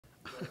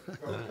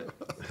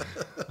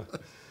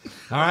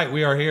All right,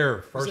 we are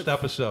here. First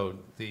episode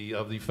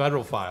of the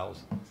Federal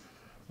Files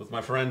with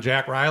my friend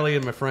Jack Riley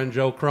and my friend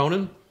Joe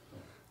Cronin,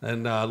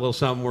 and a little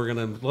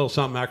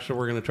something extra.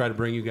 We're gonna try to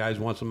bring you guys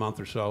once a month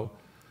or so.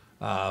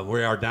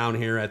 We are down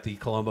here at the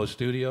Colombo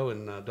studio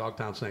in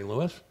Dogtown, St.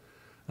 Louis.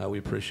 We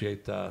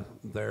appreciate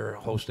their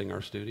hosting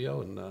our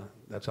studio, and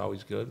that's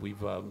always good. We've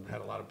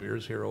had a lot of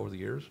beers here over the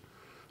years.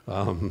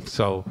 And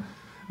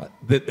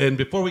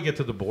before we get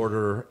to the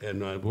border,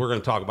 and we're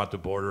going to talk about the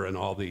border and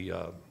all the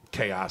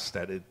chaos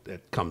that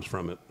it comes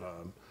from it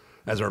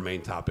as our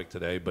main topic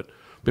today. But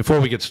before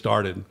we get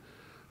started,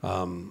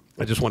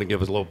 I just want to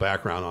give us a little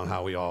background on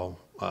how we all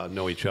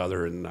know each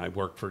other. And I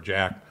worked for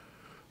Jack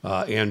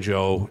and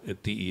Joe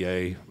at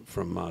DEA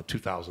from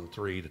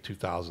 2003 to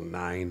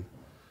 2009.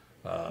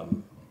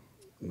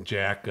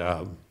 Jack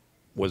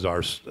was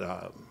our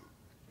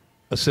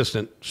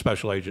assistant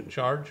special agent in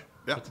charge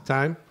at the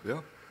time.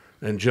 Yeah.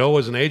 And Joe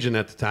was an agent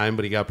at the time,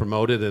 but he got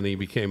promoted and he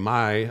became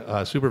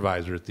my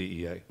supervisor at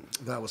DEA.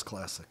 That was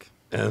classic.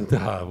 And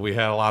we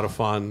had a lot of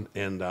fun.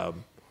 And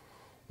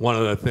one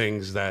of the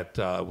things that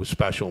was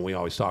special, and we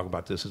always talk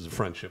about this, is the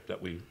friendship that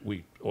we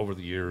over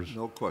the years.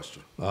 No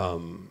question.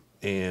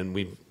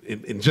 And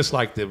just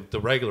like the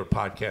regular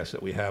podcast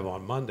that we have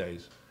on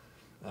Mondays,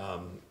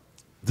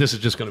 this is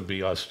just going to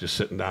be us just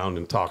sitting down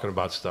and talking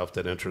about stuff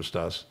that interests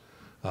us.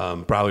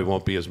 Probably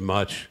won't be as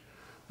much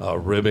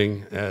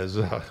ribbing as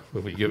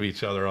we give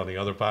each other on the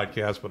other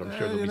podcasts, but I'm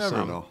sure there'll be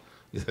some. Know.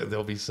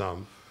 There'll be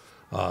some.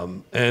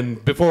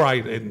 And before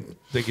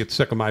they get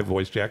sick of my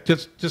voice, Jack,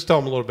 just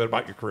tell them a little bit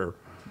about your career,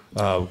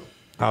 how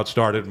it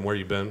started and where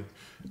you've been.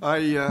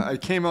 I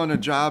came on a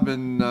job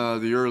in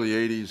the early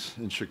 80s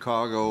in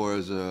Chicago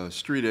as a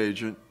street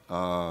agent,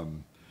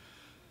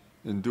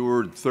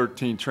 endured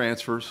 13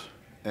 transfers,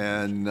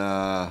 and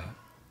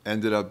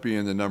ended up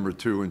being the number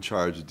 2 in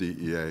charge of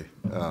DEA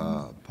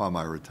upon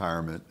my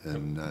retirement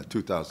in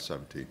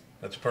 2017.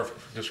 That's a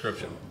perfect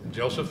description.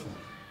 Joseph,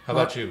 how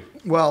about you?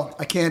 Well,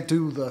 I can't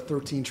do the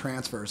 13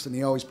 transfers, and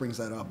he always brings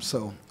that up.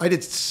 So I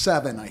did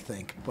 7, I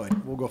think,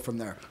 but we'll go from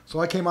there. So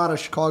I came out of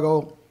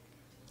Chicago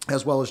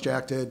as well as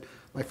Jack did.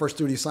 My first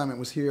duty assignment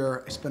was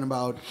here. I spent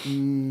about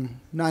 9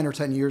 or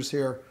 10 years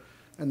here,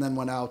 and then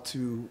went out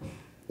to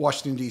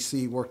Washington,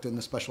 D.C., worked in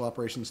the Special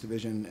Operations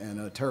Division and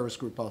a terrorist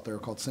group out there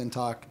called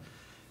Syntac.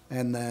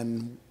 And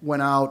then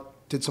went out,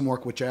 did some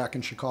work with Jack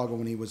in Chicago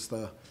when he was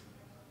the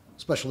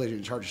special agent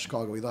in charge of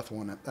Chicago. He left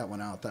that one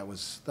out. That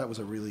was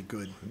a really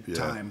good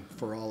time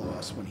for all of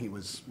us when he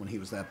was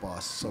that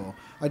boss. So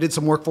I did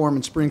some work for him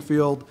in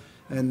Springfield,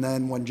 and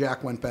then when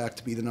Jack went back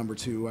to be the number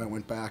 2, I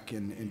went back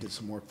and did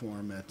some work for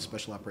him at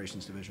Special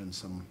Operations Division.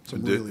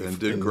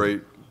 Did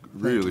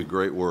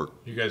great work.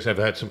 You guys have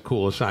had some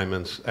cool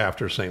assignments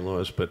after St.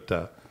 Louis,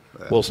 but.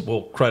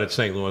 We'll credit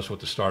St. Louis with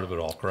the start of it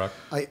all, correct?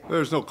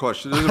 There's no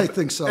question. I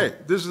think so. Hey,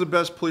 this is the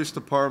best police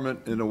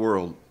department in the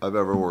world I've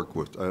ever worked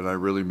with, and I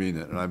really mean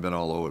it. And I've been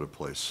all over the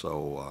place,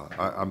 so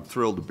I'm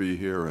thrilled to be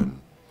here. And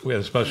we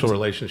had a special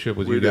relationship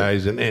with you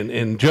guys,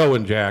 and Joe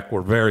and Jack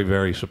were very,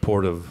 very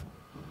supportive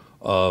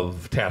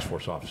of task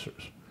force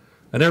officers,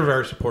 and they're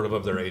very supportive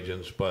of their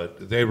agents.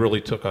 But they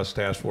really took us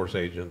task force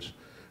agents,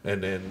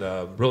 and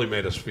really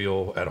made us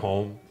feel at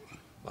home.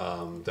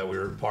 That we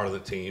were part of the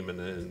team, and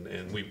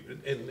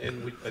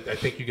I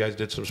think you guys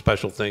did some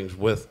special things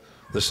with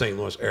the St.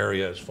 Louis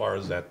area as far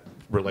as that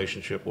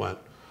relationship went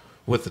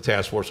with the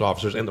task force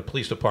officers and the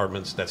police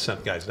departments that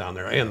sent guys down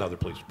there and other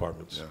police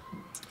departments.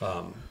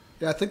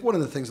 Yeah, I think one of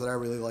the things that I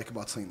really like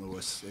about St.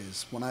 Louis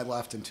is when I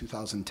left in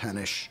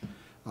 2010-ish,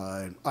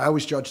 I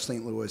always judged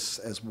St. Louis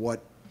as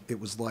what it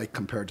was like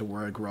compared to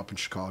where I grew up in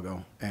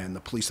Chicago and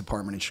the police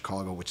department in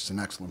Chicago, which is an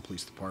excellent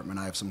police department.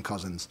 I have some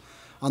cousins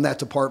on that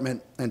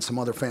department and some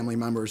other family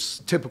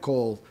members,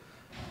 typical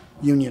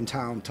Union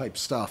Town type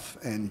stuff,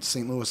 and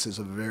St. Louis is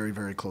a very,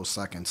 very close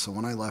second. So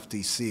when I left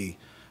D.C.,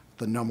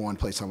 the number one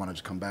place I wanted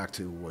to come back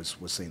to was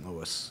St.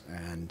 Louis,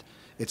 and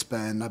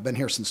I've been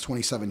here since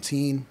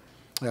 2017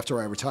 after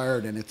I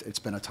retired, and it's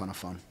been a ton of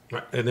fun.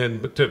 Right. And then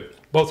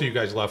both of you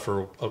guys left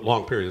for a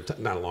long period of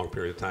not a long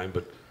period of time,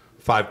 but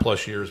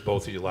 5+ years,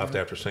 both of you left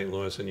after St.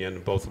 Louis, and you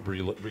ended up both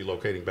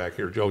relocating back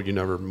here. Joe, you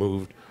never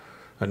moved.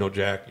 I know,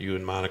 Jack, you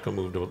and Monica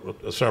moved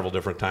several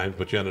different times,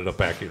 but you ended up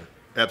back here.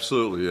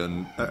 Absolutely,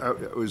 and I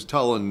was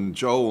telling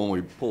Joe when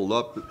we pulled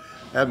up,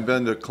 I haven't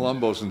been to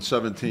Columbus in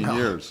 17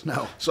 years.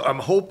 No. So I'm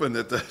hoping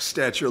that the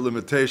statute of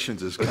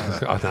limitations is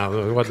kind of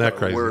no, it wasn't that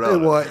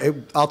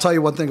crazy. I'll tell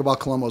you one thing about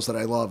Columbus that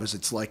I love is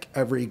it's like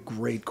every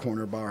great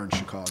corner bar in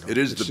Chicago. It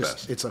is the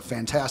best. It's a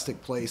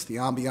fantastic place. The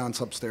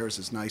ambiance upstairs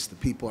is nice. The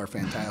people are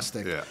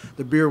fantastic. Yeah.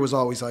 The beer was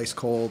always ice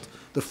cold.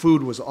 The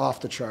food was off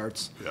the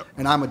charts. Yep.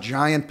 And I'm a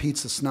giant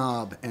pizza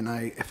snob, and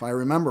if I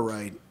remember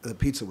right, the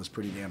pizza was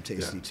pretty damn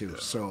tasty too. Yeah.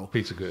 So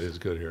pizza is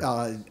good here.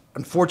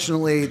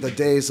 Unfortunately, the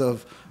days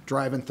of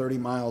driving 30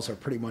 miles are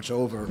pretty much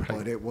over, right.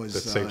 But it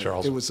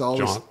was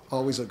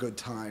always a good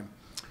time,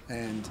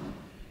 and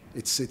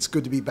it's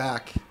good to be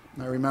back.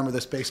 I remember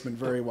this basement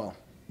very well.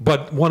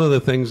 But one of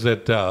the things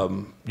that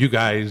you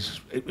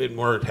guys, and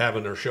we're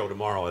having our show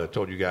tomorrow. I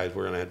told you guys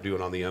we're going to do it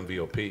on the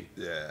MVOP.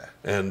 Yeah.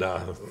 And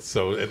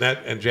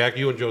and Jack,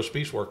 you and Joe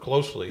Speece work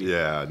closely.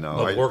 Yeah,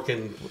 no.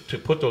 Working to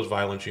put those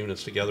violence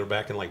units together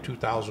back in like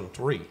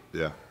 2003.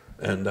 Yeah.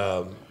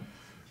 And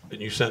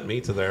you sent me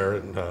to there.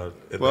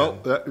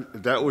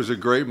 That was a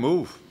great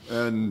move.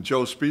 And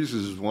Joe Speece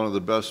is one of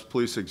the best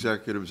police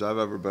executives I've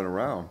ever been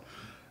around.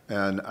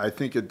 And I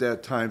think at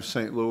that time,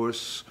 St.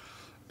 Louis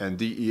and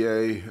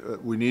DEA,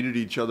 we needed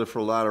each other for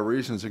a lot of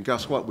reasons. And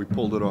guess what? We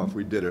pulled it off.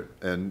 We did it.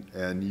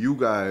 And you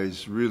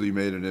guys really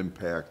made an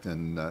impact.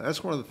 And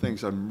that's one of the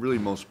things I'm really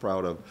most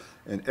proud of.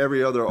 And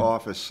every other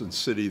office and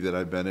city that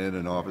I've been in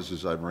and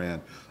offices I've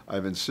ran,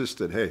 I've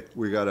insisted, hey,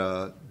 we got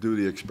to do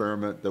the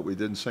experiment that we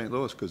did in St.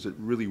 Louis because it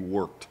really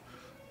worked.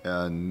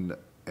 And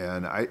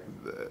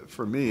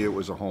for me, it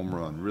was a home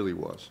run. Really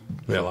was.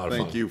 We had a lot of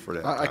fun. Thank you for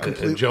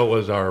that. And Joe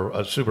was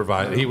our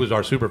supervisor. He was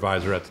our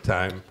supervisor at the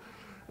time.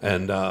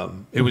 And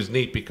it was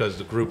neat because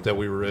the group that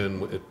we were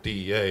in at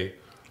DEA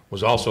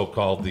was also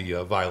called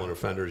the Violent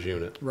Offenders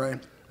Unit.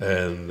 Right.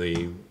 And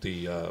the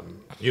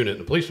unit in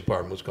the police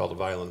department was called the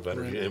Violent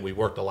Offenders Unit, and we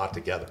worked a lot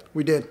together.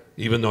 We did.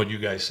 Even though you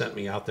guys sent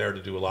me out there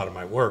to do a lot of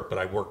my work, but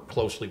I worked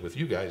closely with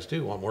you guys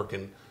too on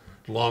working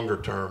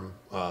longer-term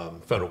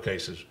federal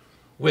cases,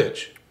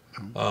 which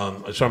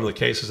are some of the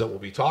cases that we'll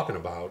be talking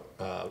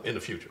about in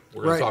the future.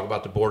 We're going to talk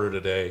about the border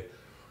today.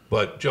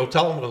 But, Joe,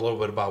 tell them a little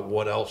bit about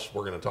what else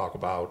we're going to talk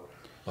about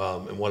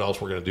and what else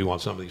we're going to do on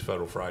some of these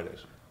Federal Fridays.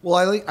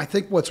 Well, I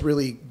think what's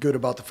really good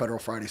about the Federal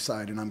Friday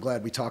side, and I'm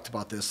glad we talked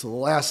about this. So the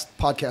last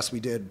podcast we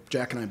did,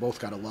 Jack and I both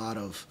got a lot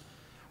of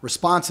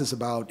responses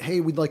about,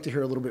 hey, we'd like to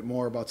hear a little bit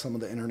more about some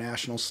of the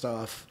international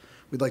stuff.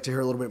 We'd like to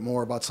hear a little bit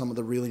more about some of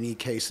the really neat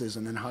cases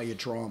and then how you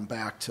draw them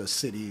back to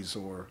cities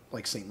or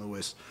like St.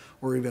 Louis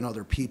or even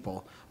other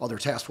people, other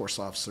task force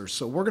officers.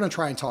 So we're going to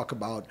try and talk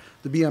about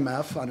the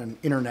BMF on an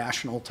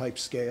international type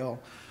scale.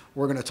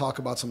 We're going to talk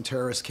about some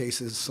terrorist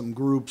cases, some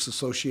groups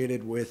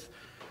associated with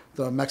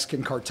the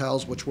Mexican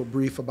cartels, which we'll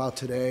brief about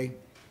today.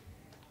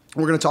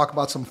 We're going to talk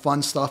about some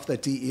fun stuff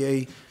that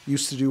DEA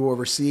used to do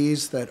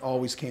overseas that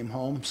always came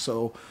home.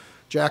 So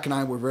Jack and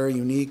I were very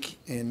unique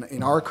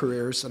in our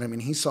careers. And I mean,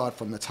 he saw it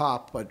from the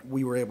top, but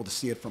we were able to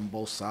see it from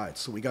both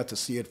sides. So we got to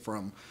see it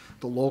from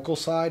the local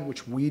side,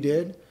 which we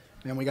did,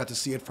 and we got to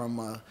see it from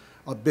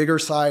a bigger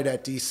side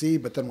at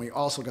DC, but then we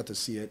also got to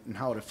see it and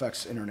how it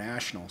affects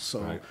international.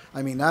 So,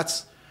 I mean,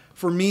 that's,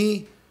 for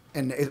me,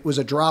 and it was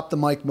a drop the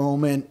mic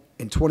moment.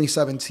 In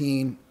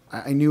 2017,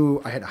 I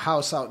knew I had a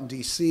house out in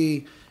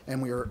DC,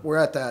 and we're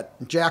at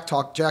that. Jack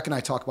and I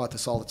talk about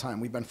this all the time.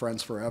 We've been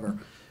friends forever.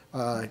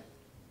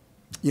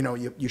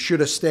 You should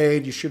have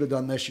stayed. You should have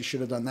done this. You should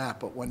have done that.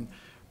 But when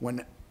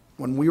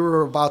we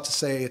were about to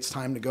say it's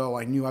time to go,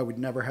 I knew I would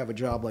never have a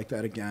job like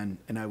that again,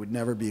 and I would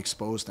never be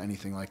exposed to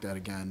anything like that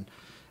again,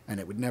 and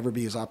it would never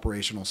be as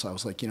operational. So I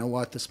was like, you know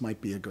what, this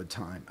might be a good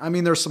time. I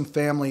mean, there's some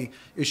family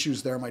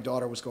issues there. My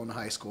daughter was going to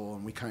high school,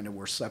 and we kind of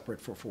were separate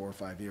for 4 or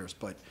 5 years.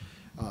 But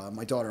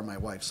my daughter and my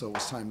wife, so it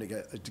was time to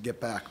get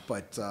back.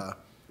 But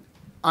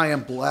I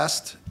am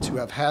blessed to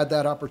have had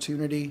that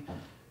opportunity,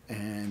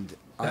 and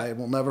I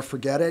will never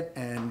forget it.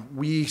 And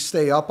we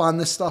stay up on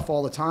this stuff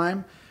all the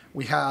time.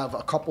 We have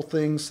a couple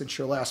things since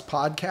your last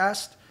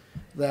podcast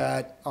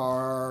that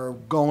are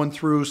going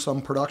through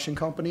some production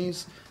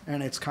companies,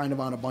 and it's kind of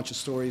on a bunch of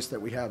stories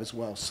that we have as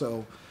well.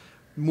 So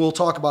we'll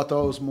talk about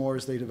those more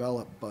as they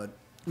develop. But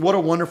what a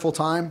wonderful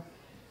time.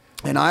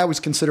 And I always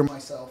consider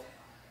myself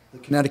the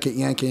Connecticut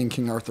Yankee in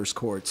King Arthur's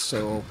Court.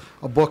 So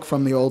a book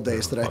from the old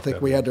days that I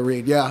think we had to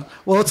read. Yeah.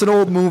 Well, it's an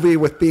old movie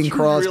with Bing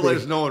Crosby. You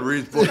realize no one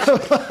reads books?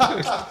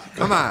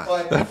 Come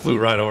on. That flew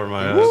right over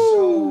my head.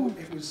 So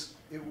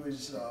it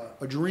was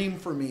a dream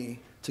for me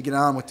to get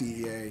on with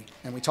DEA,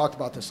 and we talked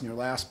about this in your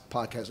last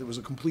podcast. It was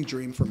a complete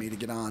dream for me to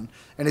get on,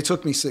 and it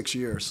took me 6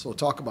 years. So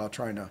talk about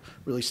trying to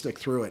really stick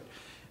through it.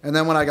 And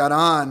then when I got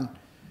on,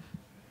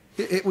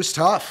 it was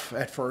tough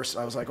at first.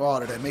 I was like, oh,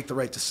 did I make the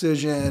right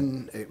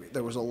decision?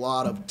 There was a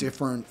lot of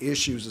different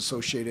issues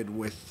associated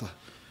with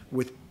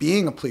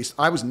being a police.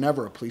 I was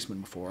never a policeman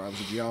before. I was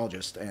a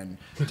geologist and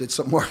did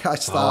some work. I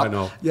stopped. I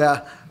know.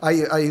 Yeah, I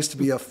used to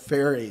be a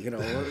fairy,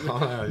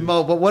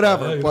 but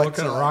whatever. What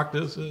kind of rock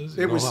this is?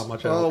 It was. How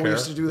much I don't care. We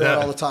used to do that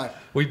all the time.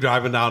 We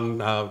driving down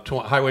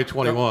Highway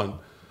 21,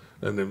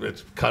 and then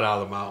it's cut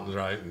out of the mountains,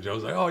 right? And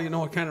Joe's like, "Oh, you know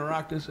what kind of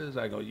rock this is?"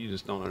 I go, "You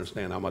just don't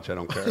understand how much I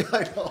don't care."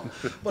 I know.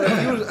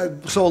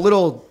 But so a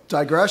little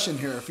digression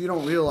here. If you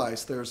don't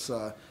realize, there's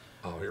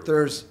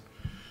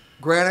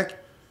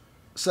granite,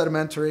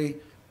 sedimentary,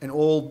 and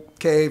old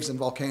caves and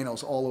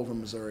volcanoes all over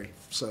Missouri.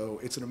 So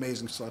it's an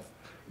amazing stuff.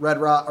 Red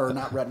rock, or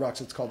not red rocks,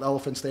 it's called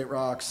Elephant State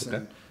Rocks,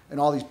 and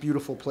all these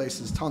beautiful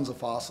places, tons of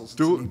fossils.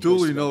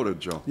 Duly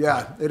noted, Joe.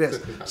 Yeah, it is.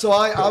 So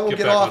I will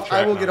get off.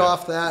 I will get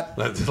off that.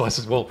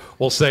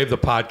 We'll save the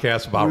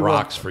podcast about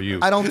rocks for you.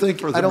 I don't think.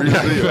 For the I don't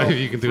museum. think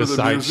You can do For a the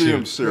side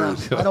museum shoot.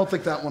 series. Yeah, I don't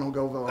think that one will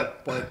go well.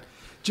 But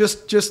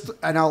just,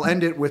 and I'll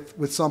end it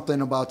with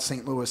something about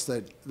St. Louis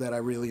that I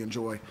really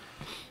enjoy.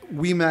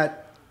 We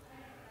met,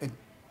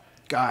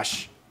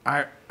 gosh,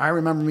 I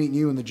remember meeting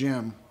you in the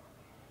gym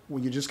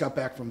when you just got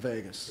back from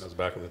Vegas. That was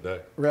back in the day.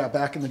 Yeah,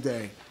 back in the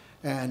day.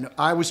 And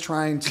I was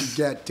trying to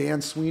get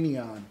Dan Sweeney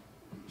on.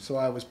 So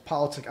I was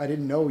I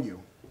didn't know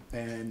you.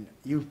 And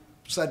you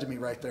said to me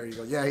right there, you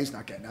go, yeah, he's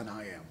not getting on,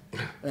 I am.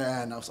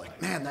 And I was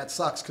like, man, that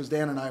sucks, because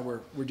Dan and I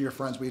were dear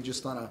friends. We had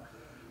just done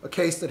a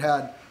case that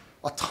had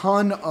a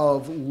ton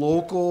of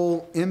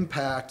local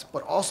impact,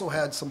 but also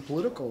had some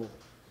political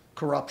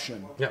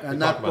corruption. Yeah,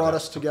 and that brought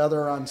us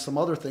together on some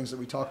other things that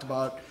we talked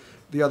about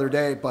the other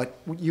day. But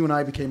you and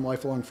I became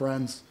lifelong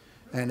friends,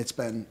 and it's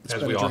been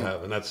as we all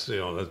have, and that's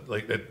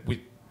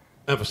we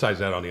emphasize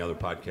that on the other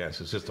podcasts.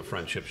 It's just the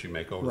friendships you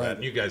make over that.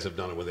 And you guys have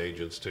done it with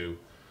agents too.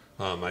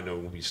 I know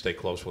we stay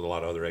close with a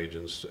lot of other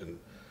agents, and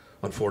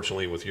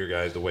unfortunately, with your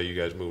guys, the way you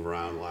guys move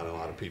around, a lot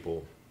of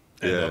people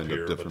end up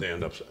here, but they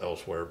end up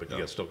elsewhere. But you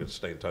guys still get to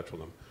stay in touch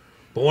with them.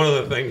 But one of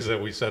the things that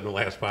we said in the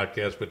last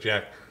podcast, but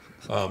Jack,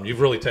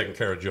 you've really taken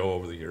care of Joe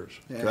over the years,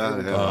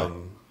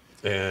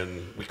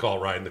 and we call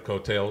it riding the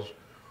coattails.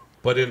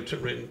 But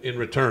in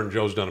return,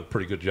 Joe's done a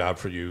pretty good job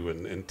for you,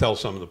 and tell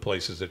some of the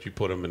places that you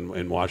put him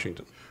in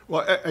Washington.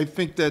 Well, I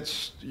think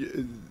that's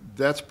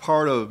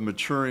part of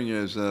maturing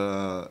as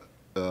a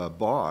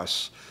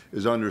boss,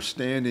 is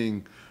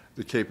understanding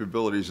the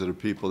capabilities of the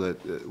people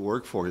that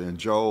work for you. And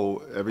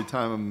Joe, every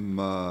time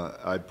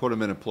I put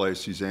him in a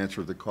place, he's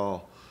answered the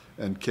call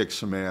and kicked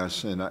some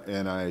ass. And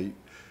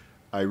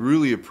I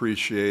really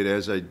appreciate,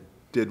 as I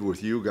did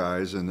with you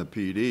guys and the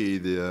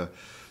PD,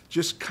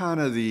 just kind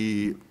of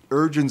the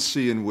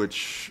urgency in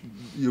which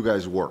you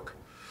guys work,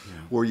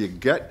 where you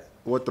get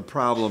what the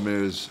problem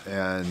is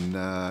and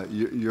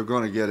you're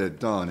going to get it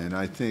done. And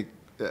I think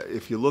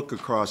if you look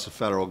across the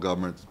federal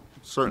government,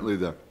 certainly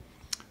the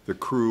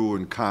crew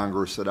in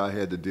Congress that I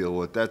had to deal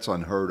with, that's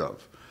unheard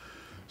of.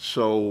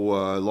 So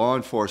law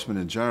enforcement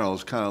in general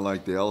is kind of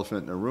like the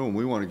elephant in the room.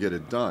 We want to get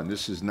it done.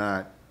 This is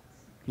not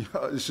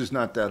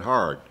that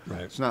hard.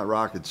 Right. It's not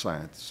rocket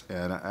science.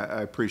 And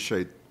I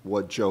appreciate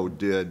what Joe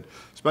did,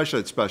 especially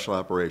at Special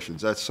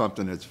Operations. That's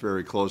something that's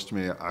very close to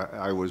me.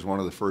 I was one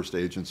of the first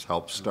agents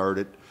helped start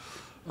it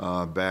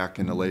back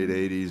in the late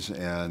 80s,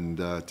 and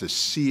to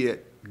see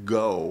it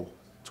go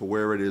to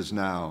where it is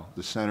now,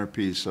 the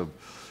centerpiece of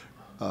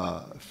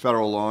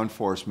federal law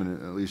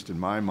enforcement, at least in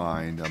my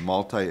mind, a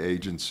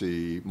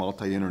multi-agency,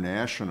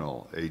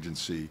 multi-international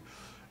agency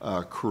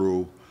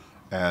crew,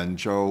 and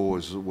Joe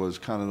was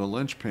kind of the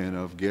linchpin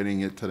of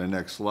getting it to the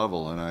next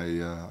level, and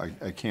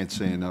I can't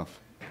say enough.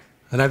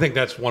 And I think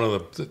that's one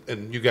of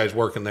and you guys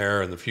working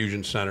there in the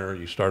Fusion Center,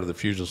 you started the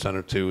Fusion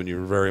Center too, and you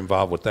were very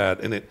involved with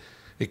that, and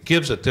it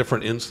gives a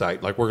different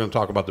insight. Like we're going to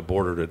talk about the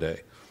border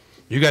today.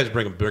 You guys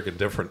bring a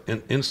different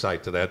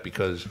insight to that,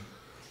 because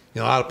a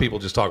lot of people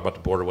just talk about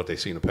the border, what they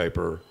see in the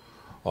paper,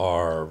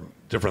 or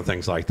different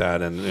things like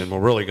that. And we're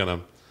really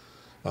going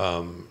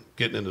to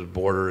getting into the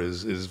border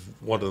is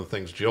one of the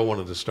things Joe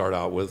wanted to start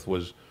out with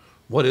was,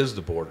 what is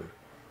the border?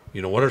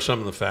 What are some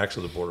of the facts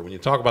of the border? When you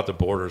talk about the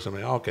borders,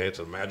 okay, it's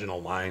an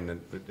imaginal line,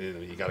 and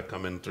you got to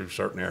come in through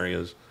certain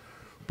areas.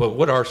 But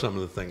what are some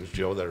of the things,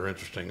 Joe, that are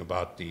interesting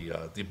about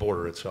the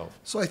border itself?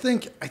 So I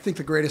think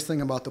the greatest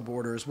thing about the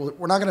border is,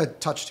 we're not going to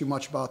touch too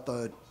much about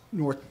the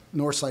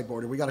north side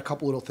border. We got a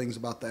couple little things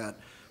about that,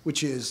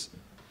 which is,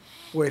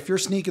 boy, if you're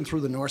sneaking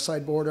through the north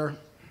side border,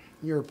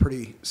 you're a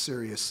pretty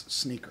serious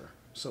sneaker,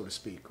 so to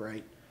speak,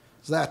 right?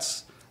 So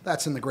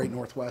that's in the Great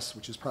Northwest,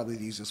 which is probably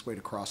the easiest way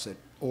to cross it,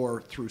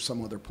 or through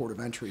some other port of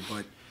entry.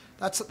 But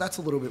that's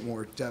a little bit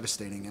more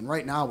devastating. And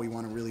right now we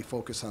want to really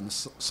focus on the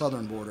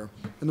southern border.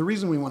 And the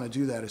reason we want to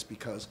do that is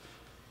because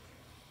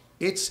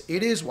it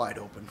is wide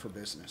open for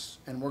business.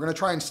 And we're going to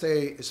try and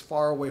stay as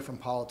far away from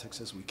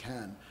politics as we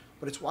can.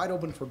 But it's wide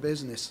open for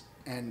business,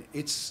 and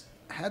it's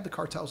had the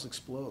cartels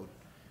explode.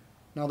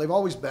 Now, they've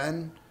always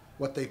been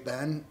what they've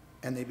been,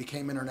 and they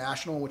became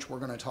international, which we're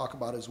going to talk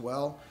about as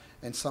well,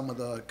 and some of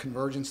the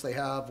convergence they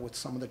have with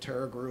some of the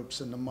terror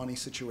groups and the money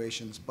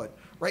situations. But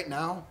right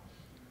now,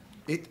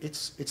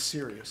 it's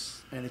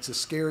serious, and it's a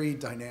scary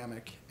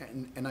dynamic.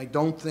 And I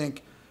don't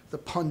think the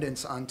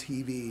pundits on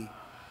TV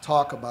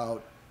talk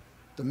about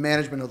the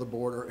management of the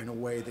border in a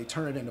way. They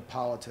turn it into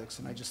politics,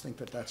 and I just think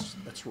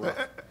that's rough.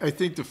 I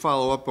think to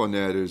follow up on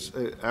that is,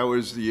 I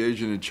was the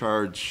agent in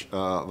charge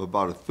of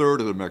about a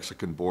third of the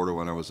Mexican border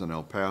when I was in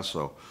El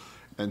Paso.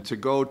 And to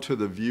go to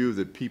the view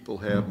that people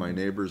have, my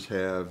neighbors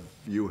have,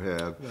 you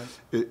have,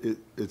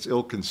 it's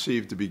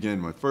ill-conceived to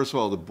begin with. First of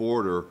all, the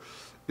border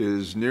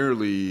is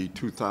nearly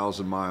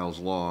 2,000 miles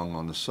long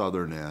on the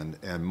southern end,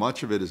 and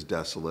much of it is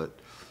desolate.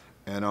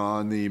 And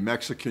on the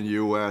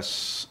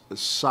Mexican-U.S.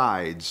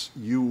 sides,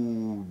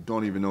 you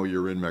don't even know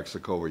you're in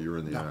Mexico or you're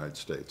in the United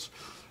States.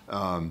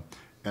 And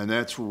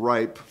that's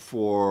ripe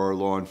for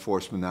law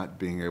enforcement not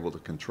being able to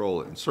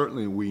control it. And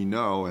certainly we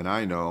know, and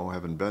I know,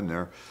 having been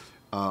there,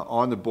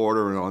 on the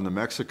border and on the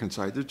Mexican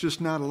side, there's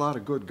just not a lot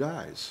of good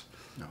guys.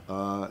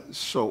 No.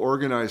 So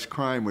organized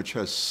crime, which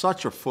has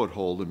such a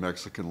foothold in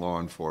Mexican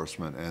law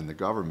enforcement and the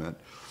government,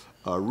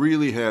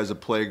 really has a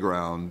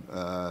playground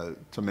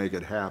to make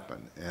it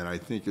happen. And I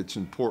think it's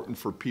important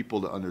for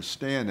people to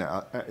understand that.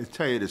 I'll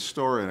tell you this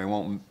story, and I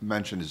won't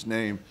mention his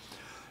name,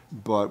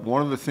 but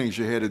one of the things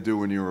you had to do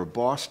when you were a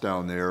boss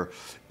down there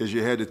is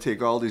you had to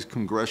take all these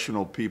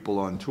congressional people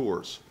on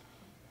tours.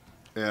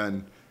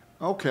 And,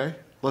 okay,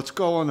 let's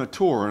go on a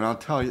tour, and I'll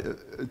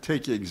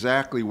take you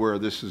exactly where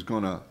this is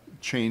going to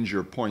change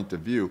your point of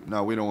view.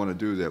 No, we don't want to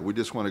do that. We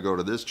just want to go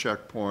to this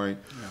checkpoint,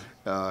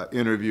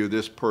 interview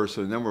this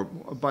person, and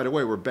then by the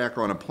way, we're back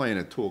on a plane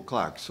at 2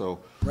 o'clock. So,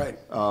 Right.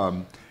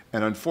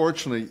 And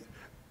unfortunately,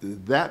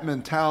 that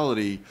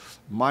mentality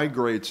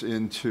migrates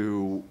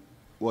into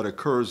what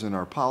occurs in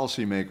our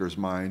policymakers'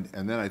 mind,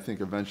 and then I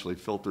think eventually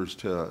filters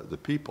to the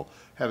people.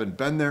 Having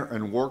been there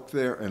and worked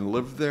there and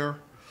lived there,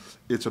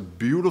 it's a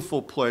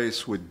beautiful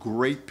place with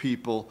great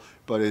people,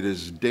 but it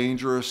is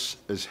dangerous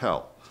as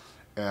hell.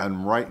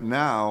 And right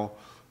now,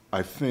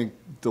 I think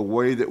the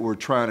way that we're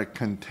trying to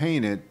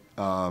contain it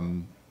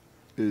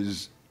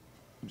is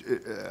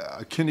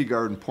a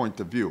kindergarten point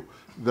of view.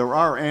 There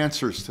are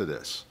answers to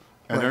this,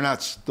 and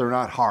Right. they're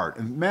not hard.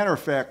 And matter of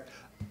fact,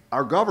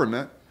 our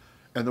government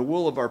and the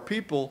will of our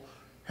people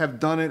have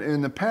done it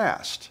in the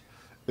past.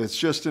 It's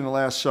just in the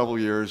last several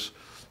years,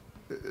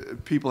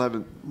 people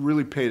haven't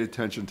really paid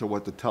attention to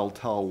what the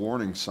telltale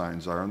warning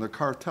signs are. And the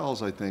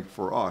cartels, I think,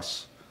 for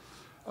us,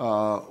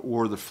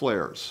 were the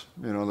flares,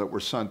 that were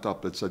sent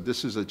up that said,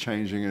 this is a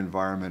changing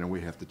environment and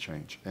we have to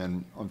change.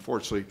 And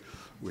unfortunately,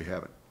 we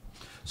haven't.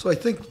 So I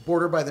think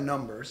border by the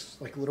numbers,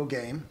 like a little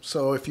game.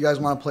 So if you guys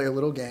want to play a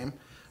little game,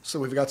 so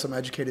we've got some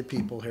educated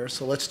people here.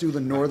 So let's do the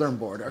northern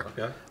border,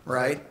 Okay.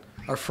 right?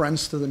 Our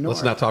friends to the north.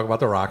 Let's not talk about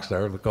the rocks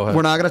there. Go ahead.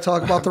 We're not going to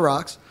talk about the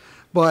rocks,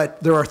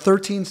 but there are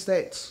 13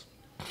 states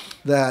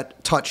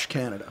that touch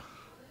Canada.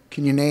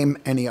 Can you name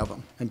any of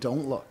them? And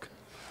don't look.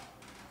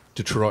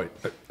 Detroit.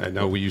 I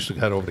know we used to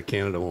head over to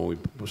Canada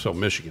so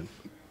Michigan.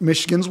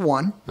 Michigan's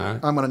one. All right.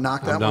 I'm going to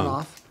knock that done. one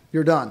off.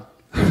 You're done.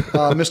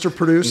 Mr.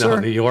 Producer. No,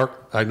 New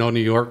York. I know New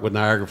York with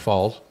Niagara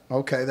Falls.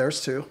 Okay,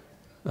 there's two.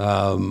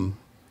 Ah,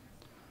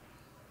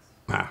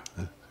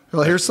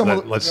 Well, here's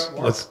some. let's.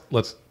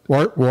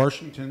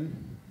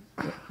 Washington,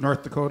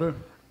 North Dakota.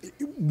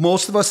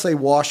 Most of us say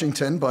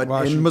Washington, but in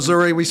Washington.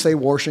 Missouri we say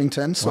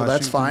Washington, so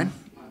that's fine.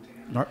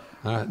 Nor-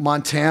 All right.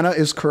 Montana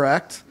is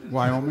correct.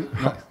 Wyoming.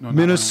 No, not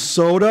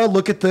Minnesota,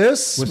 look at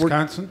this.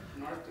 Wisconsin.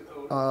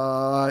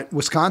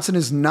 Wisconsin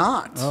is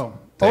not. Oh,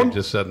 Dave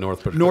just said North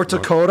Dakota. North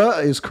Dakota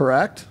is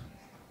correct.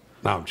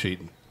 No, I'm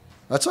cheating.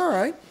 That's all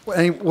right.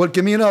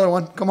 Give me another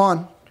one. Come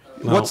on.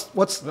 No.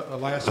 What's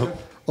Alaska.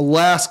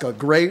 Alaska?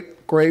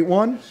 Great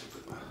one.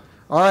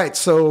 All right.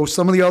 So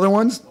some of the other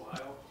ones.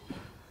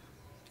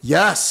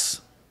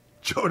 Yes.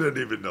 Joe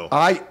didn't even know.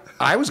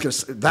 I was going to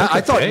say that.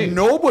 I thought okay.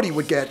 nobody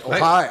would get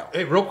Ohio.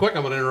 Hey, real quick,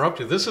 I'm going to interrupt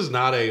you. This is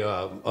not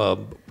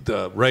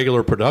a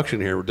regular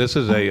production here. This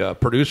is a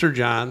producer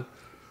John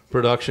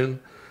production,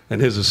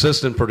 and his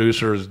assistant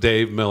producer is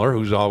Dave Miller,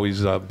 who's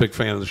always a big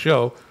fan of the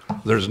show.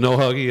 There's no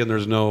Huggy and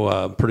there's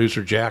no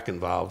producer Jack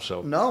involved.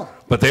 So No.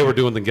 but they were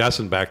doing the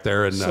guessing back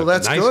there, and So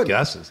that's nice good.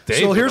 guesses. Dave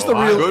So here's with the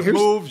Ohio. real. Good here's,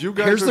 move. You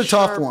guys here's are the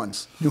tough sharp.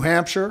 ones. New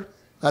Hampshire.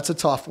 That's a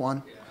tough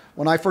one.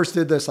 When I first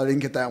did this, I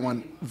didn't get that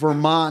one.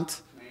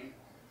 Vermont.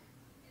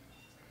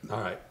 All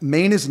right.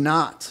 Maine is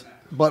not,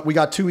 but we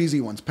got two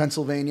easy ones: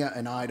 Pennsylvania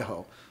and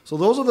Idaho. So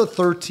those are the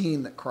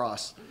 13 that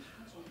cross.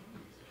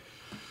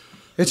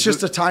 It's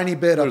just a tiny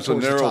bit up There's a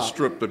towards the narrow top.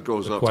 strip that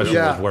goes up Question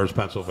there. Yeah. was, where's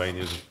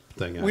Pennsylvania's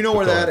thing at? We know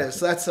where Dakota. that is.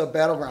 That's a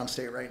battleground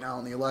state right now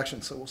in the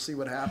election, so we'll see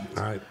what happens.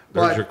 All right.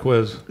 There's But- your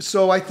quiz.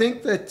 So I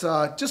think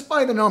that just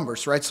by the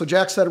numbers, right? So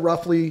Jack said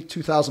roughly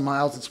 2,000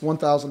 miles. It's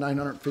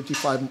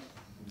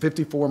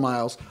 1,954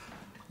 miles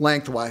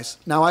lengthwise.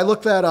 Now I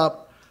looked that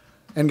up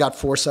and got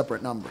 4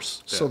 separate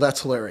numbers. So Yeah.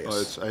 that's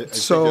hilarious. I think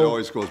So it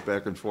always goes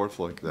back and forth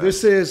like that.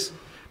 this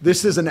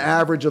is an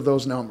average of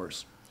those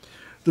numbers.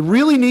 The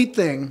really neat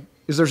thing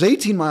is there's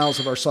 18 miles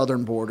of our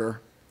southern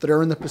border that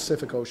are in the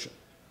Pacific Ocean.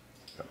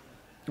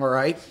 All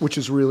right, which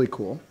is really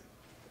cool.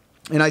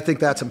 And I think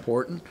that's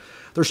important.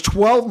 There's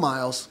 12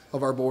 miles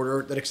of our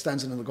border that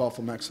extends into the Gulf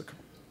of Mexico.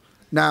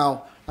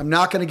 Now, I'm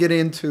not going to get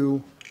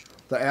into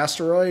the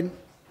asteroid,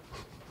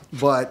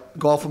 but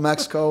Gulf of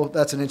Mexico,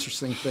 that's an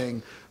interesting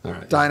thing. All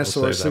right, yeah,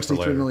 Dinosaurs we'll save that for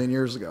 63 later. million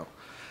years ago.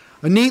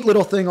 A neat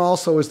little thing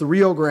also is the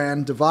Rio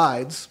Grande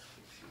divides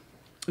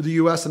the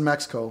U.S. and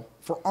Mexico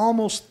for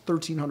almost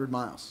 1,300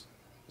 miles.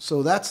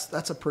 So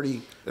that's a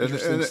pretty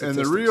interesting And the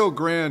statistics. Rio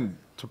Grande,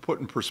 to put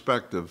in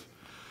perspective,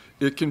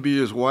 it can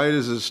be as wide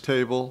as this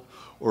table,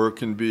 or it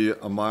can be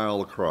a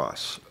mile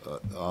across.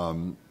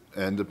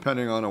 And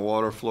depending on the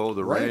water flow,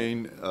 the Right.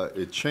 rain,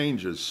 it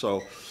changes.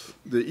 So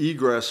the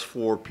egress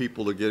for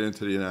people to get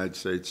into the United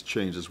States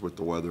changes with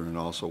the weather and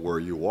also where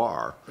you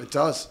are. It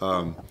does.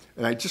 And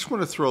I just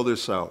want to throw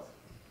this out.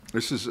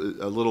 This is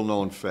a little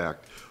known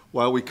fact.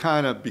 While we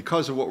kind of,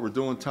 because of what we're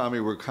doing, Tommy,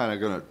 we're kind of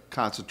going to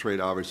concentrate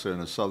obviously on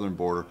the southern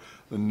border.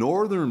 The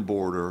northern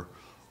border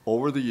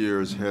over the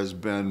years has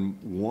been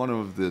one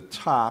of the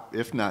top,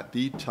 if not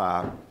the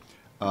top,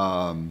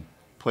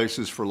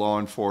 places for law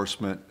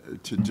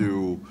enforcement to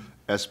do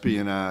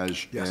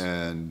espionage, Yes.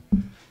 and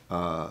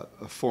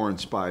foreign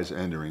spies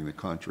entering the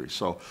country.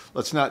 So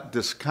let's not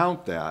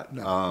discount that,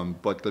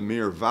 but the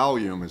mere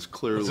volume is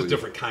clearly... It's a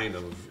different kind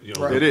of,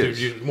 Right. It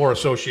is. You more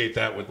associate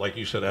that with, like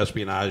you said,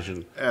 espionage,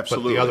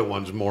 Absolutely. but the other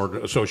one's more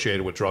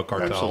associated with drug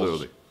cartels.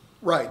 Absolutely.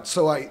 Right.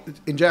 So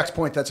in Jack's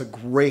point, that's a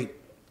great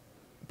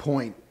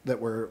point that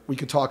we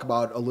could talk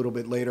about a little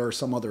bit later or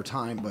some other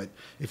time. But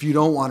if you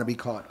don't want to be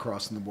caught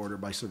crossing the border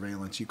by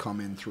surveillance, you come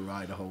in through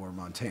Idaho or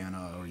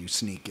Montana, or you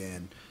sneak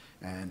in,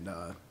 and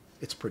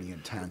it's pretty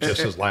intense.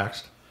 Just as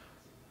laxed?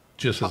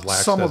 Just as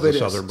laxed Some as of it the is.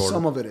 southern border?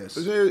 Some of it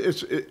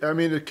is.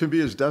 It can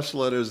be as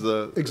desolate as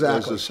the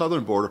Exactly.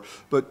 southern border.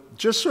 But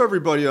just so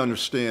everybody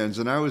understands,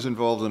 and I was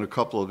involved in a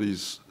couple of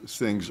these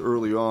things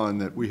early on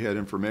that we had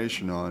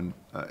information on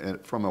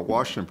from a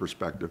Washington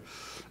perspective.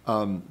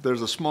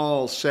 There's a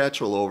small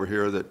satchel over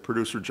here that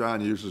producer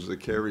John uses to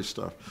carry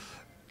stuff.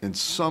 In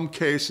some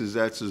cases,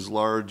 that's as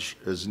large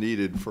as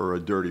needed for a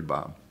dirty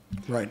bomb.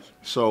 Right.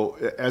 So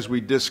as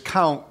we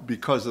discount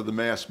because of the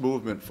mass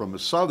movement from the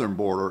southern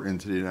border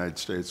into the United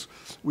States,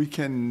 we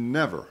can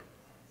never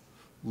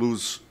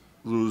lose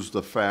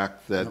the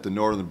fact that the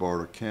northern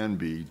border can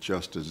be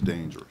just as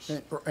dangerous.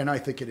 And I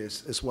think it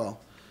is as well.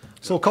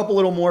 So a couple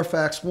little more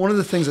facts. One of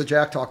the things that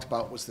Jack talked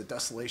about was the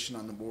desolation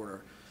on the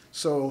border.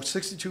 So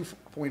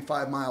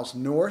 62.5 miles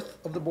north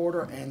of the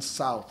border and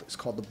south is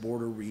called the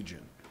border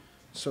region.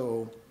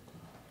 So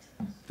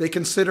they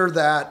consider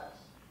that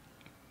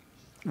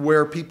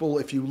where people,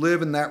 if you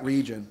live in that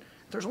region,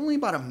 there's only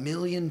about 1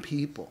 million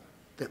people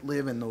that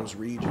live in those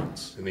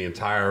regions. In the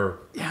entire,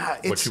 Yeah,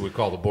 what you would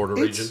call the border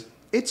region?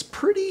 It's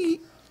pretty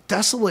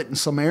desolate in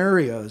some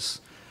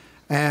areas.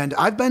 And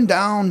I've been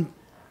down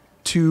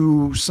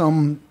to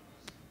some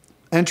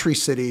entry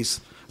cities,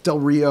 Del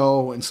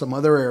Rio and some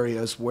other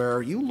areas,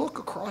 where you look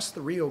across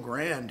the Rio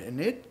Grande and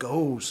it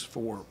goes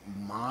for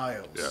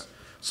miles. Yeah.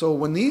 So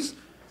when these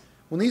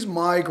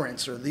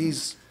migrants or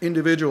these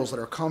individuals that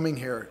are coming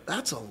here,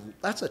 that's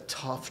a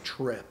tough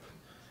trip.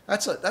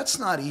 That's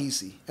not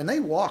easy, and they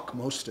walk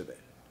most of it.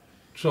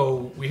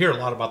 So we hear a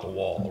lot about the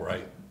wall,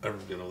 right? That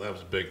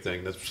was a big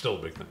thing. That's still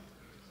a big thing.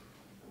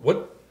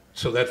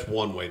 So that's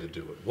one way to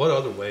do it. What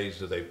other ways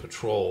do they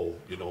patrol?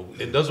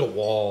 And does a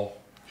wall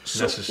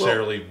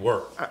necessarily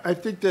work? I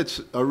think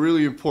that's a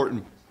really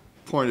important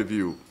point of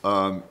view.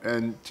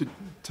 And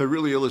to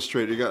really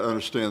illustrate, you got to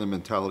understand the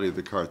mentality of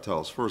the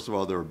cartels. First of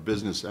all, they're a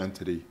business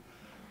entity,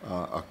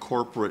 a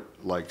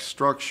corporate-like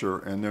structure,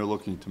 and they're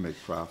looking to make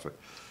profit.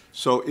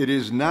 So it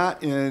is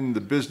not in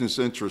the business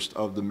interest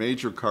of the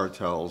major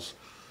cartels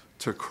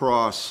to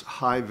cross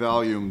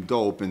high-volume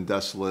dope in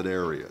desolate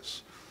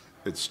areas.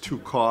 It's too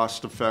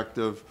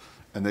cost-effective,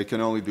 and they can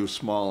only do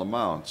small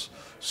amounts.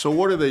 So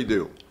what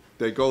do?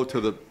 They go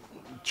to the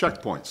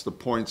checkpoints, the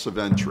points of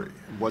entry.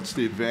 What's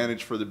the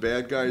advantage for the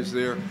bad guys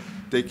there?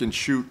 They can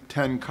shoot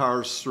 10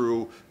 cars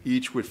through,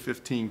 each with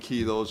 15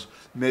 kilos.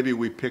 Maybe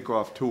we pick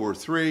off 2 or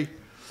 3.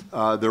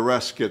 The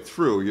rest get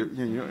through.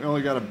 You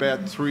only got to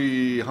bat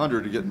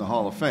 300 to get in the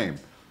Hall of Fame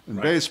in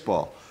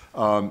baseball.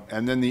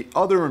 And then the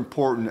other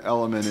important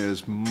element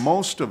is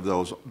most of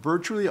those,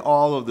 virtually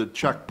all of the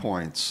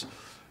checkpoints,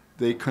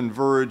 they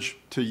converge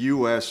to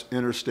U.S.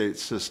 interstate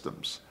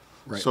systems.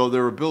 Right. So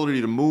their ability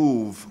to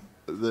move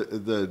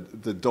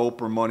the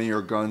dope or money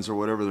or guns or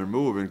whatever they're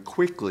moving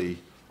quickly,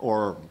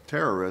 or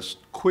terrorists,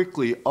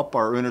 quickly up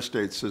our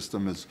interstate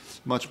system is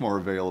much more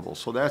available.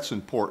 So that's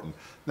important.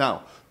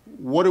 Now,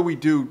 what do we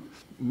do?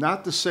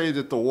 Not to say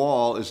that the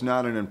wall is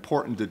not an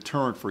important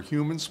deterrent for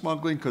human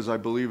smuggling, because I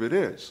believe it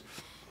is.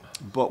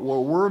 But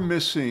what we're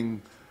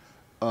missing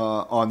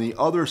on the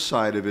other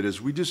side of it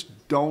is we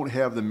just don't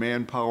have the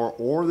manpower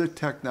or the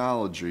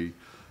technology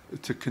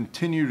to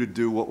continue to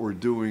do what we're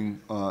doing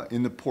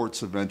in the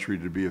ports of entry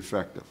to be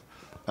effective.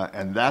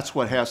 And that's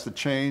what has to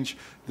change.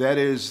 That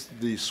is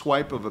the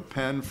swipe of a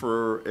pen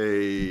for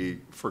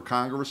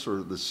Congress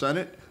or the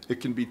Senate. It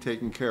can be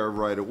taken care of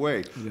right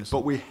away.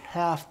 But we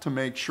have to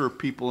make sure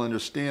people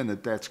understand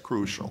that that's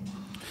crucial.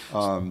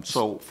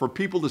 So for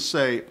people to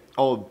say,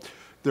 oh,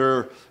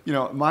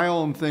 my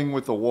own thing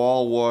with the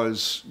wall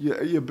was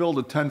you build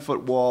a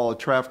 10-foot wall, a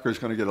trafficker's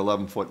going to get an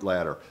 11-foot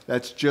ladder.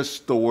 That's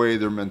just the way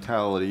their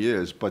mentality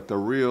is. But the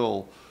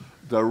real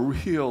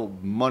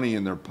money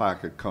in their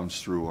pocket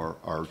comes through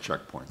our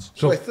checkpoints.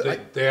 So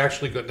they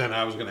actually go. Then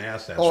I was going to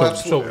ask that. Oh,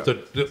 so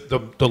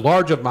absolutely. the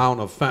large amount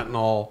of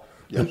fentanyl,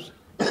 Yes.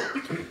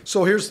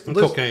 So and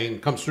cocaine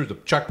comes through the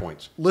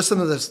checkpoints. Listen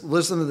to this.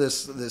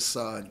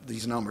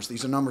 These numbers.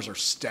 These numbers are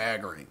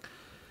staggering.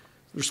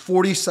 There's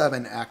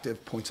 47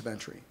 active points of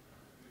entry,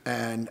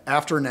 and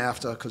after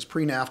NAFTA, because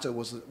pre-NAFTA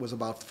was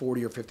about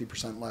 40 or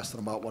 50% less than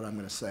about what I'm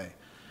going to say.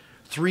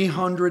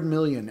 300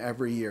 million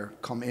every year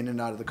come in and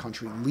out of the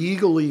country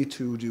legally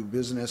to do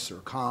business or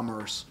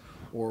commerce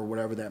or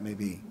whatever that may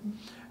be.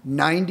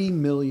 90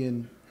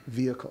 million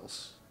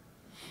vehicles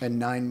and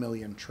 9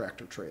 million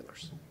tractor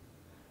trailers.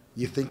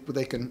 You think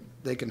they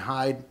can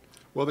hide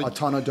a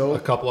ton of dope? A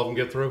couple of them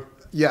get through?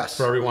 Yes.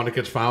 For everyone that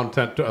gets found,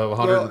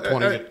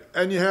 120.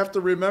 And you have to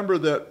remember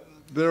that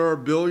there are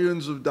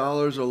billions of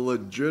dollars of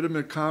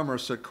legitimate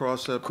commerce that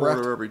cross that border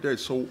Correct. every day.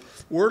 So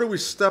where do we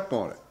step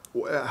on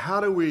it? How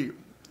do we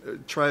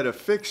try to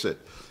fix it?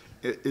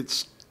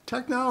 It's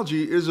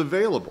technology is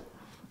available,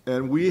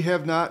 and we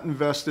have not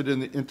invested in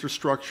the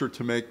infrastructure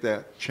to make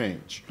that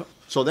change.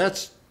 So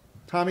that's,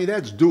 Tommy,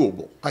 that's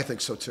doable. I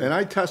think so too. And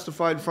I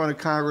testified in front of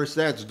Congress,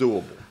 that's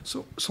doable.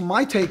 So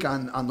my take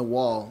on the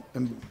wall,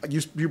 and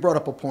you brought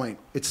up a point.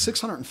 It's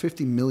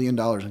 $650 million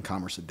in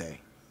commerce a day.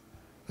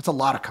 That's a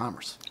lot of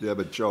commerce. Yeah,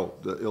 but Joe,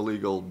 the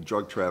illegal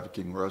drug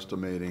trafficking, we're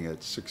estimating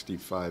at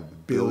 $65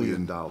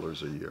 billion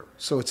a year.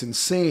 So it's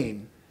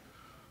insane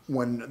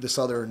when this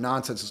other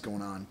nonsense is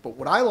going on. But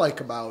what I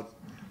like about,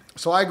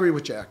 so I agree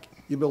with Jack.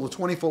 You build a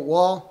 20-foot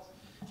wall,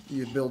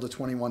 you build a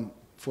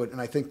 21-foot,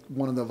 and I think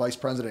one of the vice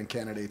president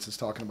candidates is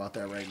talking about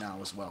that right now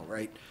as well,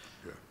 right?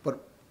 Yeah.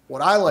 But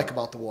what I like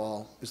about the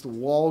wall is the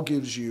wall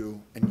gives you,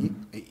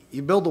 and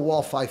you build the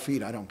wall 5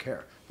 feet, I don't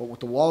care. But what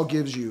the wall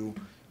gives you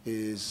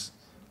is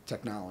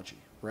technology,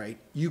 right?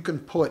 You can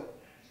put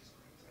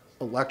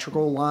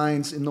electrical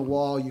lines in the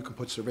wall, you can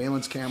put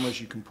surveillance cameras,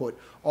 you can put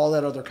all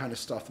that other kind of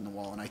stuff in the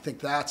wall. And I think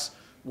that's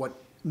what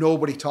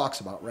nobody talks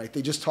about, right?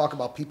 They just talk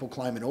about people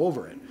climbing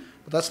over it.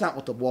 But that's not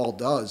what the wall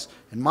does.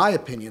 In my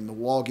opinion, the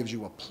wall gives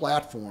you a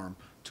platform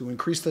to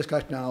increase the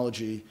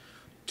technology,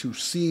 to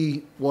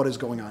see what is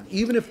going on,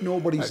 even if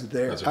nobody's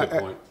there. That's a good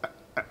point.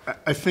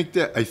 I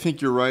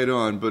think you're right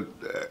on, but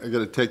I got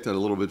to take that a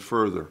little bit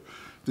further.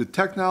 The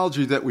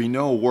technology that we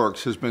know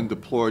works has been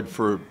deployed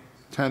for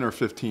 10 or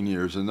 15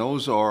 years, and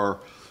those are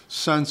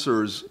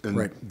sensors in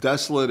Right.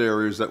 desolate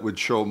areas that would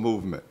show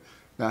movement.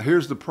 Now,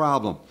 here's the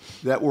problem.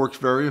 That works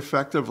very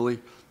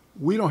effectively.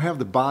 We don't have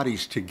the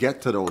bodies to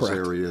get to those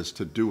Correct. areas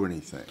to do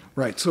anything.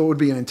 Right, so it would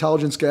be an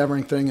intelligence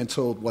gathering thing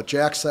until what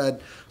Jack said,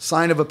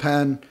 sign of a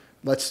pen,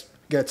 let's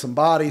get some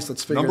bodies,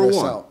 let's figure Number this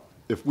one, out.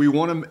 if we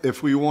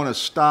want to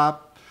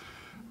stop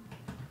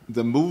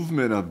the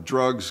movement of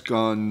drugs,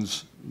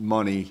 guns,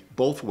 money,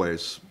 both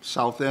ways,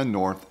 south and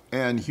north,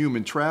 and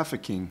human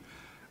trafficking,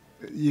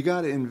 you got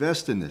to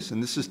invest in this.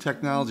 And this is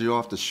technology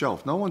off the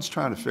shelf. No one's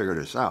trying to figure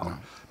this out.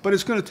 But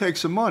it's going to take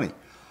some money.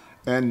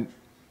 And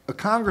a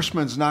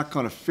congressman's not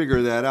going to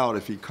figure that out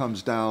if he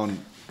comes down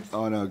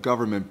on a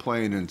government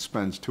plane and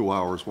spends 2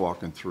 hours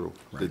walking through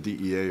the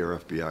DEA or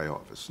FBI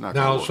office. Not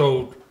gonna Now, work.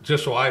 so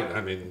just so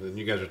I mean, and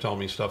you guys are telling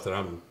me stuff that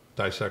I'm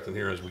dissecting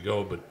here as we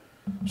go, but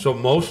so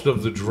most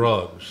of the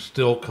drugs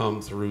still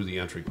come through the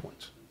entry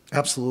points.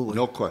 Absolutely.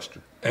 No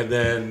question. And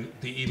then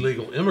the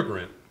illegal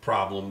immigrant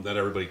problem that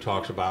everybody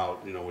talks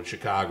about, you know, in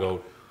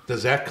Chicago,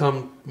 does that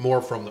come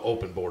more from the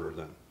open border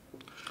then?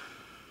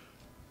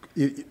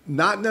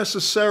 Not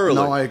necessarily.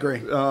 No, I agree.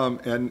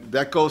 And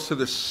that goes to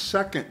the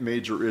second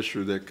major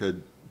issue that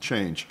could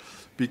change.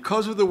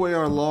 Because of the way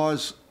our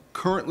laws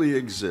currently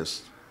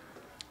exist,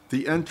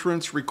 the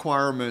entrance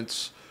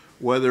requirements,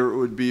 whether it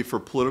would be for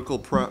political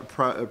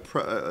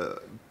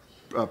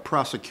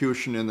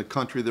prosecution in the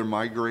country they're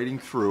migrating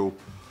through,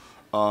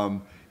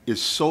 is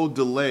so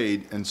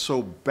delayed and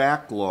so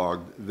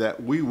backlogged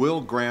that we will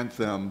grant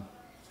them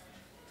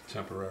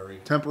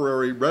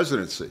temporary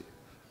residency.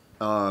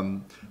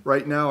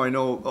 Right now, I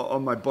know all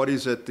my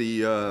buddies at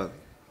the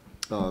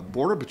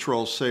Border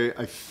Patrol say,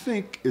 I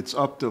think it's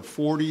up to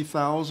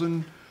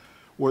 40,000.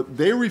 What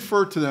they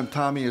refer to them,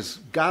 Tommy, as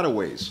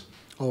gotaways.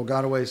 Oh,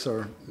 gotaways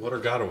are... What are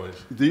gotaways?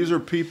 These are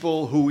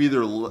people who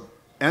either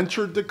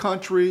entered the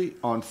country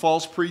on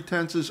false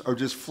pretenses or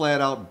just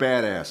flat out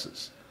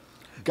badasses.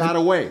 Got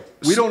away.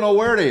 We don't know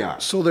where they are.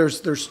 So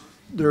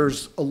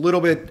there's a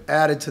little bit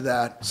added to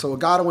that. So a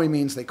gotaway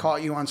means they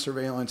caught you on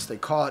surveillance, they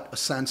caught a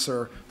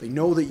sensor, they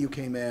know that you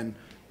came in,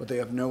 but they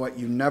have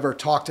you never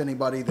talked to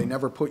anybody, they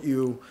never put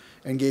you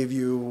and gave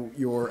you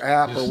your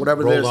app or Just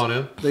whatever it rolled is. on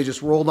in? They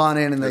just rolled on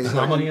in and they...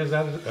 How many is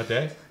that a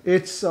day?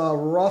 It's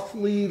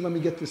roughly, let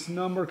me get this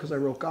number because I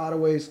wrote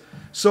gotaways.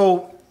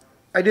 So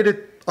I did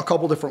it a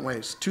couple different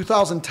ways.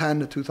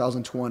 2010 to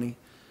 2020,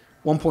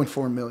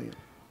 1.4 million.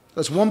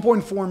 That's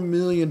 1.4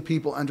 million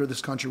people enter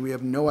this country. We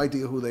have no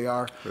idea who they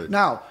are. Right.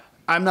 Now,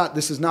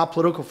 this is not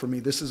political for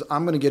me.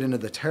 I'm going to get into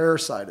the terror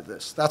side of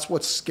this. That's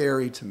what's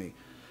scary to me.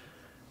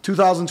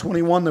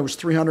 2021, there was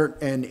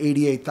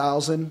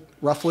 388,000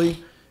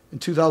 roughly. In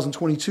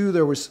 2022,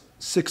 there was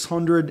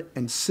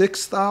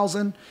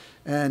 606,000.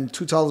 And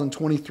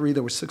 2023,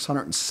 there was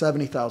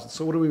 670,000.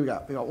 So what do we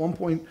got? We got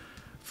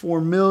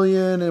 1.4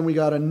 million, and we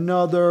got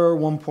another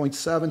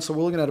 1.7. So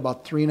we're looking at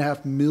about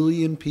 3.5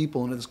 million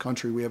people in this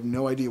country. We have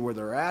no idea where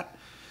they're at,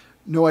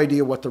 no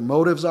idea what their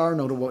motives are,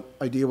 no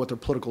idea what their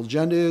political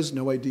agenda is,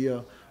 no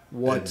idea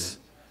what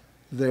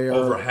their...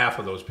 Over half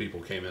of those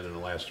people came in the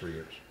last 3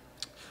 years.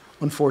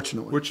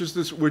 Unfortunately.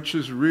 Which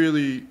is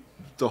really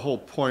the whole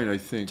point, I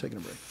think, Taking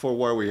a break. for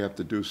why we have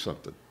to do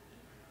something.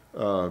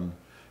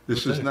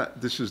 This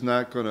is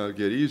not going to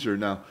get easier.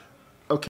 Now,